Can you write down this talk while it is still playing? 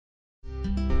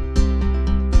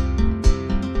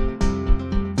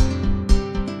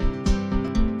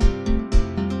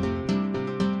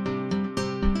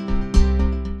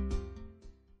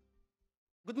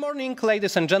Good morning,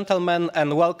 ladies and gentlemen,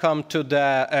 and welcome to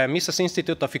the Mises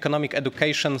Institute of Economic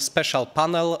Education special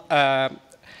panel.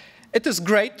 It is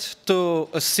great to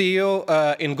see you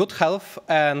in good health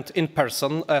and in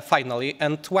person, finally.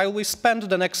 And while we spend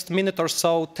the next minute or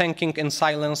so thanking in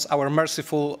silence our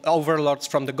merciful overlords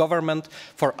from the government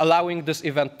for allowing this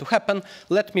event to happen,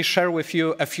 let me share with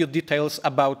you a few details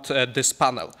about this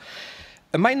panel.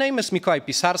 My name is Mikołaj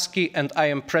Pisarski, and I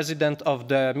am president of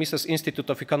the Mises Institute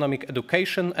of Economic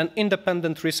Education, an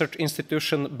independent research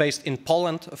institution based in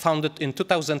Poland, founded in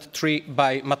 2003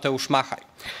 by Mateusz Machaj.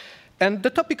 And the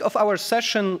topic of our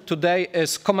session today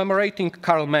is commemorating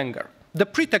Karl Menger. The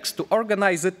pretext to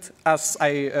organize it, as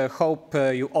I hope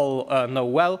you all know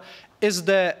well, is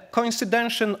the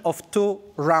coincidence of two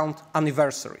round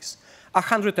anniversaries.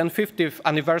 150th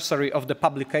anniversary of the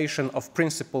publication of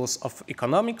Principles of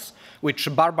Economics,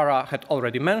 which Barbara had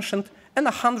already mentioned, and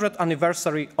 100th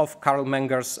anniversary of Karl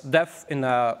Menger's death in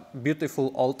a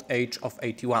beautiful old age of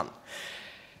 81.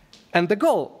 And the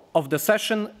goal of the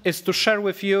session is to share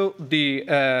with you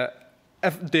the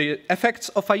effects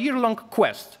of a year-long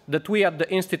quest that we at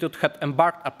the Institute had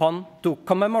embarked upon to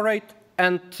commemorate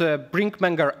and bring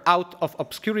Menger out of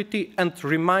obscurity and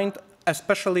remind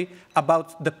especially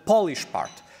about the Polish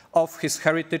part of his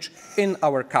heritage in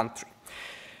our country.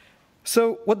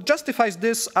 So what justifies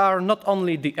this are not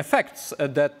only the effects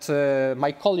that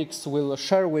my colleagues will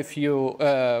share with you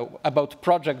about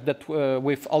projects that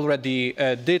we've already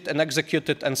did and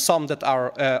executed and some that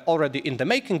are already in the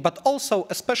making, but also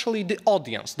especially the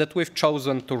audience that we've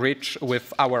chosen to reach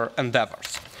with our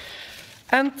endeavors.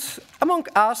 And among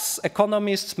us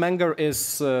economists, Menger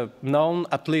is known,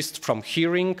 at least from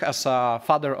hearing, as a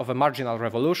father of a marginal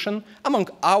revolution. Among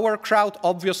our crowd,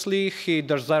 obviously, he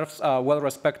deserves a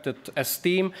well-respected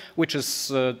esteem, which is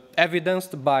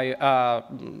evidenced by a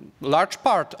large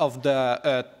part of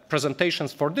the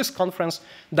presentations for this conference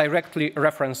directly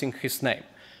referencing his name.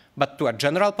 But to a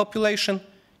general population,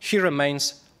 he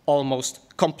remains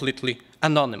almost completely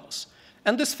anonymous.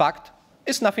 And this fact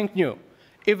is nothing new.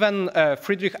 Even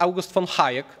Friedrich August von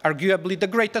Hayek, arguably the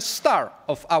greatest star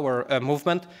of our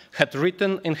movement, had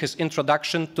written in his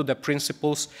introduction to the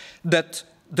Principles that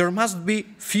there must be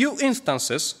few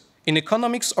instances in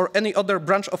economics or any other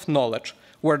branch of knowledge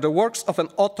where the works of an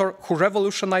author who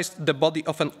revolutionized the body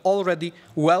of an already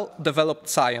well-developed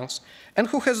science and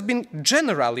who has been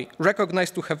generally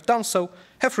recognized to have done so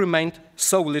have remained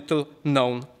so little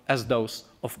known as those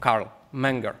of Karl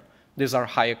Menger. These are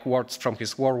Hayek words from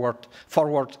his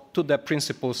forward to the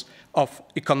Principles of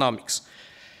Economics.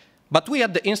 But we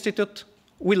at the Institute,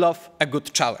 we love a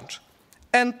good challenge.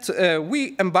 And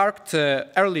we embarked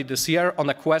early this year on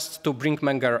a quest to bring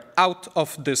Menger out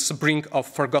of this brink of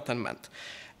forgottenment.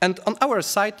 And on our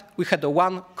side, we had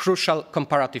one crucial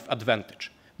comparative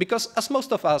advantage. Because as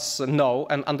most of us know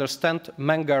and understand,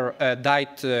 Menger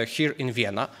died here in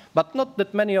Vienna, but not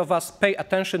that many of us pay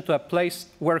attention to a place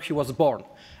where he was born.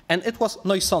 And it was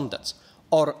Neusądec,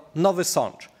 or Nowy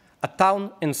Sącz, a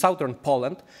town in southern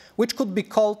Poland, which could be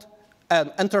called an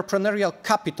entrepreneurial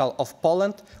capital of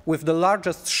Poland, with the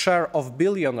largest share of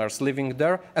billionaires living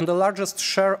there and the largest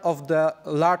share of the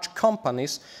large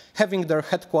companies having their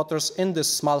headquarters in this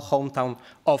small hometown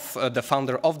of the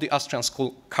founder of the Austrian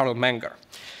school, Karl Menger.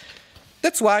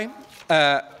 That's why,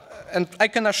 and I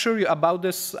can assure you about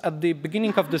this, at the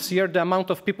beginning of this year, the amount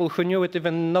of people who knew it,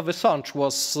 even in Nowy Sącz,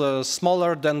 was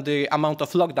smaller than the amount of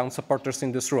lockdown supporters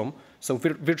in this room, so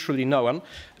virtually no one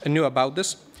knew about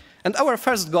this. And our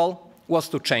first goal was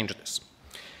to change this.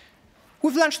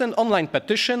 We've launched an online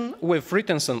petition, we've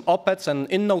written some op-eds, and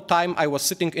in no time I was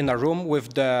sitting in a room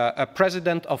with the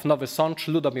president of Nowy Sącz,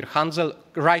 Ludomir Handzel,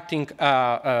 writing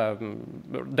a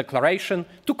declaration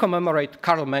to commemorate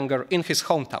Karl Menger in his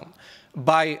hometown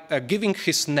by giving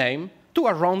his name to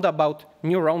a roundabout,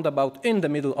 new roundabout in the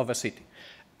middle of a city.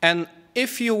 And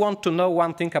if you want to know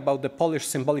one thing about the Polish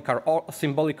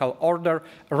symbolical order,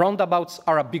 roundabouts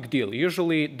are a big deal.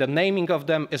 Usually the naming of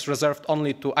them is reserved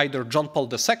only to either John Paul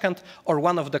II or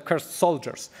one of the cursed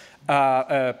soldiers,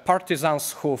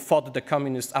 partisans who fought the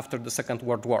communists after the Second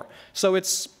World War. So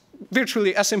it's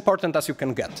virtually as important as you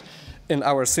can get in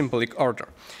our symbolic order.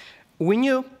 We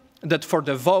knew that for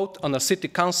the vote on a city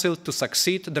council to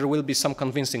succeed, there will be some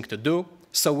convincing to do.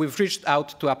 So we've reached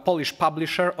out to a Polish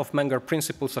publisher of Menger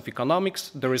Principles of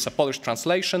Economics. There is a Polish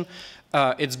translation.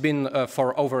 It's been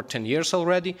for over 10 years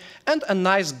already. And a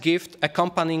nice gift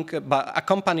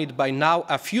accompanied by now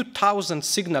a few thousand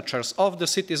signatures of the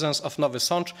citizens of Nowy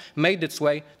Sącz made its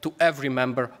way to every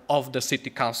member of the city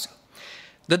council.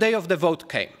 The day of the vote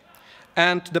came.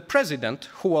 And the president,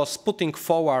 who was putting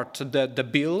forward the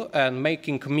bill and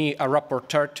making me a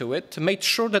rapporteur to it, made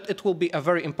sure that it will be a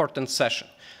very important session.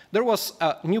 There was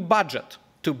a new budget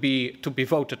to be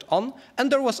voted on,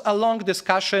 and there was a long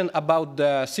discussion about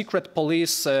the secret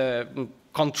police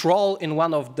control in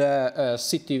one of the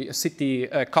city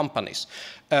companies,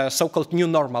 so-called new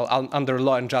normal under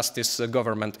law and justice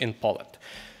government in Poland.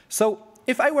 So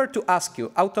if I were to ask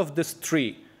you, out of these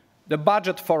three, the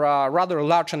budget for a rather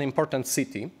large and important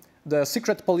city, the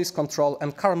secret police control,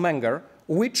 and Karl Menger,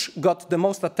 which got the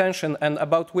most attention and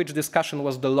about which discussion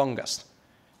was the longest?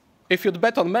 If you'd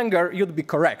bet on Menger, you'd be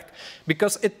correct,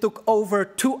 because it took over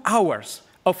 2 hours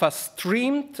of a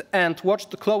streamed and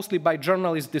watched closely by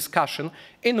journalists discussion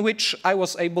in which I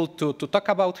was able to talk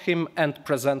about him and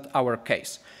present our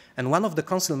case. And one of the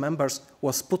council members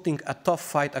was putting a tough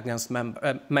fight against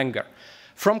Menger.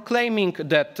 From claiming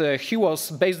that he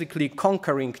was basically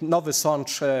conquering Nowy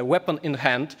Sącz weapon in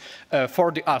hand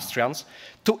for the Austrians,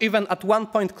 to even at one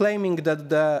point claiming that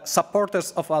the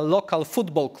supporters of a local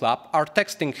football club are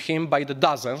texting him by the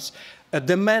dozens,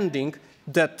 demanding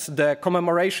that the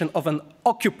commemoration of an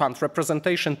occupant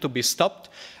representation to be stopped.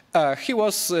 He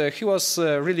was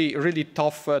really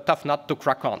tough nut to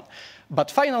crack on.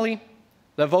 But finally,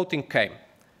 the voting came.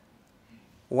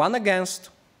 1 against,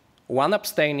 1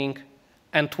 abstaining,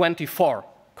 and 24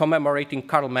 commemorating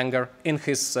Karl Menger in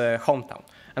his hometown.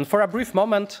 And for a brief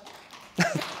moment,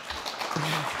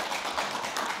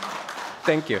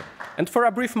 thank you. And for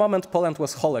a brief moment, Poland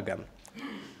was whole again,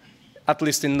 at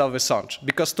least in Nowy Sącz,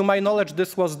 because to my knowledge,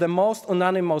 this was the most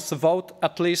unanimous vote,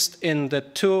 at least in the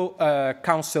 2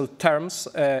 council terms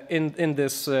in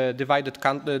this divided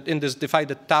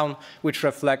town, which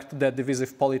reflect the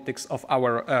divisive politics of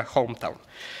our hometown.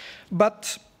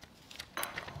 But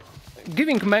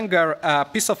giving Menger a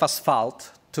piece of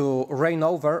asphalt to reign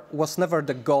over was never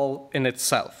the goal in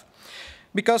itself,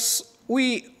 because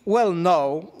we well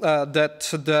know that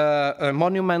the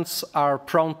monuments are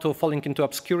prone to falling into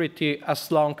obscurity as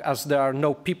long as there are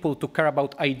no people to care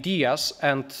about ideas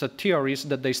and theories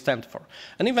that they stand for.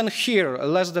 And even here,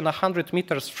 less than 100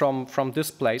 meters from this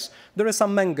place, there is a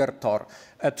Menger Tor,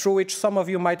 through which some of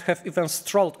you might have even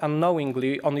strolled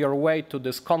unknowingly on your way to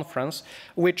this conference,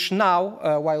 which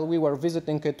now, while we were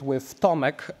visiting it with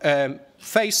Tomek,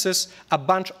 faces a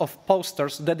bunch of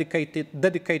posters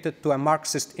dedicated to a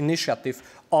Marxist initiative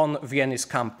on Vienna's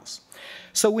campus.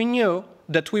 So we knew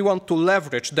that we want to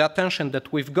leverage the attention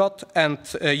that we've got and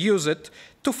use it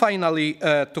to finally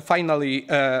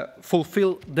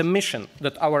fulfill the mission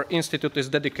that our institute is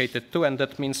dedicated to, and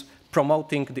that means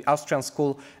promoting the Austrian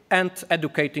school and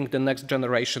educating the next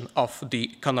generation of the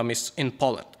economists in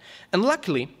Poland. And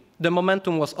luckily, the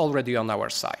momentum was already on our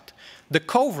side. The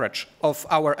coverage of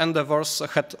our endeavors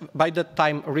had by that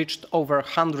time reached over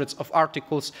hundreds of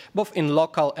articles, both in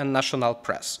local and national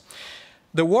press.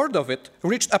 The word of it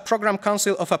reached a program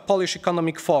council of a Polish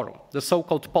economic forum, the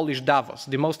so-called Polish Davos,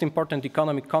 the most important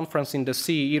economic conference in the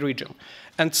CEE region.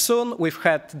 And soon we've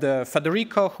had the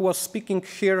Federico, who was speaking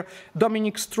here,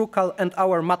 Dominik Strukal, and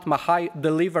our Matt Mahai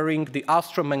delivering the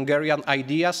Austro-Mengerian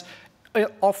ideas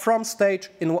from stage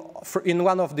in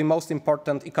one of the most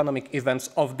important economic events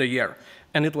of the year.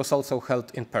 And it was also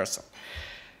held in person.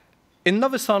 In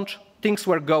Nowy Sącz, things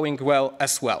were going well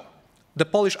as well. The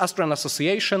Polish Austrian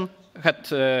Association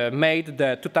had made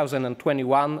the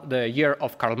 2021 the year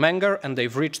of Karl Menger, and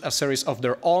they've reached a series of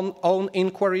their own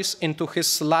inquiries into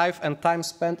his life and time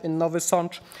spent in Nowy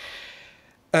Sącz.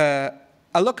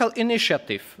 A local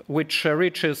initiative which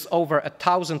reaches over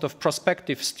 1,000 of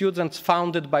prospective students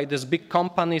founded by these big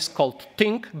companies called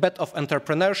Think, Bet of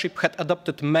Entrepreneurship, had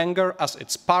adopted Menger as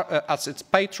its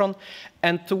patron,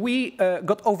 and we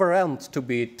got overwhelmed to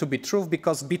be true,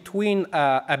 because between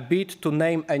a bid to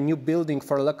name a new building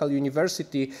for a local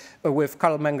university with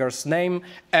Karl Menger's name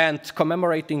and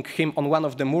commemorating him on one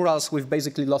of the murals, we've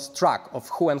basically lost track of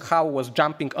who and how was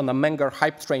jumping on a Menger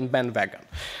hype train bandwagon.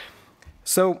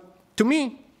 So, to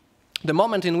me, the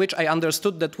moment in which I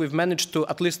understood that we've managed to,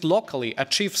 at least locally,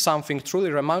 achieve something truly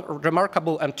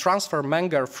remarkable and transfer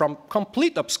Menger from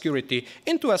complete obscurity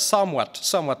into a somewhat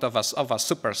of a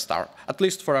superstar, at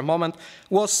least for a moment,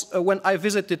 was when I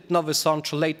visited Nowy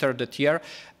Sącz later that year,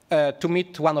 to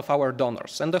meet one of our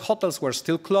donors. And the hotels were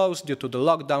still closed due to the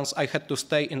lockdowns. I had to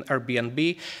stay in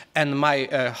Airbnb, and my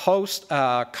host,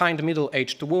 a kind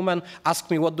middle-aged woman,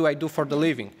 asked me, what do I do for the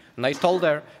living? And I told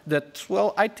her that,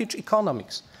 well, I teach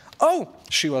economics. Oh,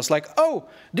 she was like, oh,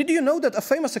 did you know that a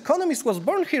famous economist was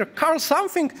born here, Carl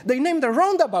something? They named a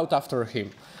roundabout after him.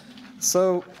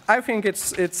 So I think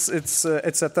it's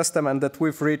a testament that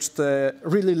we've reached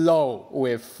really low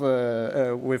with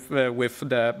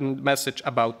the message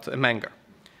about Menger.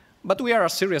 But we are a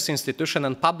serious institution,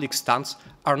 and public stunts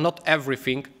are not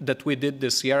everything that we did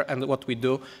this year and what we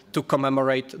do to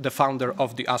commemorate the founder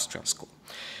of the Austrian school.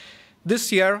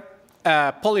 This year,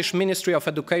 Polish Ministry of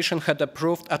Education had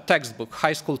approved a textbook,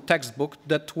 high school textbook,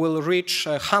 that will reach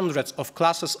hundreds of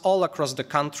classes all across the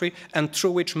country, and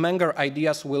through which Menger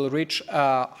ideas will reach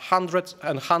hundreds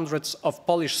and hundreds of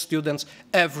Polish students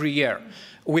every year.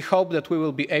 We hope that we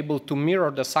will be able to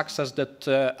mirror the success that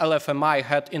LFMI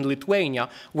had in Lithuania,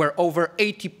 where over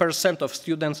 80% of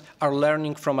students are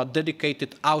learning from a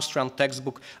dedicated Austrian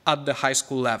textbook at the high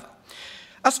school level.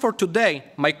 As for today,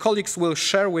 my colleagues will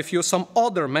share with you some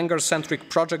other Menger-centric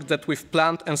projects that we've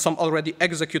planned and some already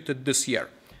executed this year.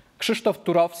 Krzysztof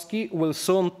Turowski will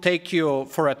soon take you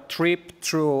for a trip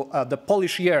through the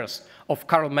Polish years of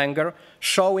Karl Menger,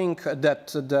 showing that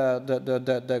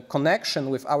the connection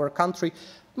with our country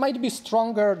might be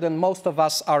stronger than most of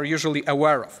us are usually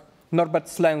aware of. Norbert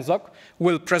Slenzok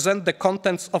will present the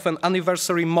contents of an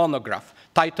anniversary monograph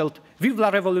titled Vive la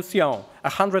Révolution,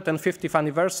 150th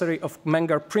anniversary of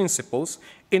Menger principles,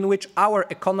 in which our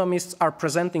economists are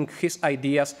presenting his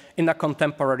ideas in a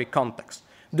contemporary context.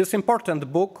 This important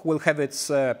book will have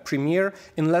its premiere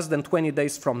in less than 20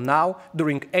 days from now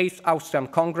during 8th Austrian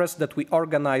Congress that we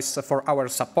organize for our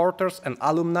supporters and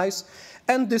alumni.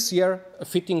 And this year,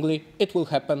 fittingly, it will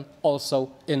happen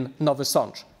also in Nowy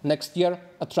Sącz. Next year,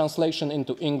 a translation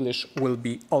into English will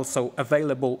be also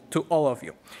available to all of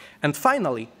you. And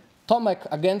finally, Tomek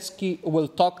Agęcki will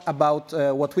talk about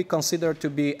what we consider to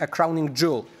be a crowning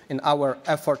jewel in our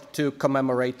effort to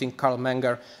commemorating Karl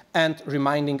Menger and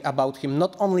reminding about him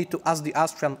not only to us, the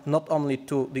Austrian, not only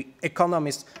to the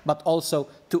economists, but also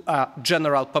to a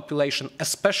general population,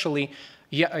 especially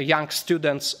young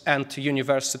students and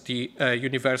university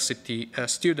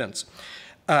students.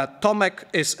 Tomek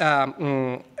is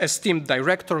an esteemed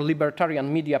director,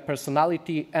 libertarian media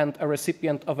personality, and a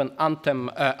recipient of an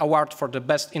Anthem Award for the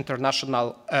Best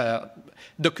International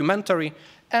Documentary.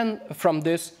 And from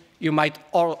this, you might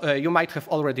have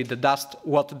already deduced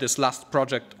what this last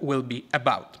project will be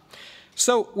about.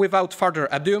 So, without further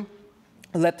ado,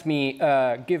 let me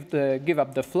give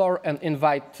up the floor and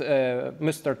invite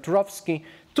Mr. Turowski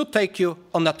to take you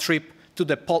on a trip to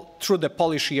through the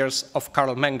Polish years of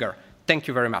Karl Menger. Thank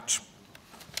you very much.